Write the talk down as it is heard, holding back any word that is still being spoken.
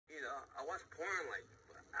watched porn like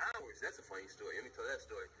for hours. That's a funny story. Let me tell that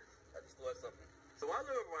story. I just thought something. So while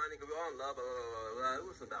we were around, we all in love, blah, blah, blah, blah. It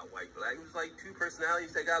wasn't about white, black. It was like two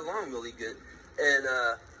personalities that got along really good. And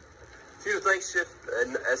she was night shift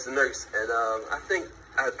as a nurse. And I think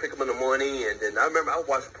I would pick up in the morning. And then I remember I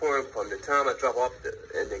watched porn from the time I drop off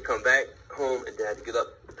and then come back home. And then I had to get up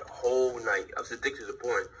the whole night. I was addicted to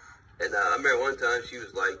porn. And I remember one time she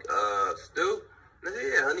was like, Stu? And I said,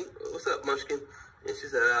 yeah, honey. What's up, Munchkin? And she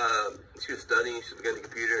said, she was studying. She was looking at the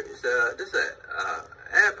computer. And she said, this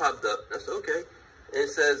ad popped up. And I said, okay. And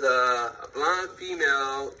it says, a blonde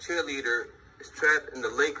female cheerleader is trapped in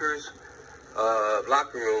the Lakers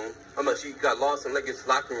locker room. She got lost in Lakers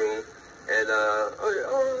locker room. And,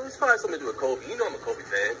 it's probably something to do with Kobe. You know I'm a Kobe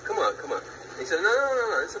fan. Come on. He said,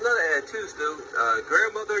 no. It's another ad too, Stu.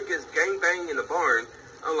 Grandmother gets gangbanged in the barn.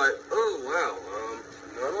 I'm like, oh, wow.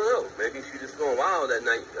 I don't know. Maybe she just going wild that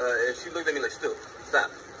night. And she looked at me like, Stu,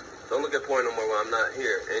 stop. Don't look at porn no more when I'm not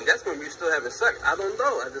here. And that's when you're still having sex. I don't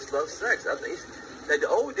know. I just love sex. I think like the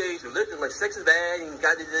old days, religion, like sex is bad, and you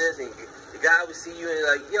got to do this, and the guy would see you and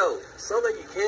like, yo, something you can't.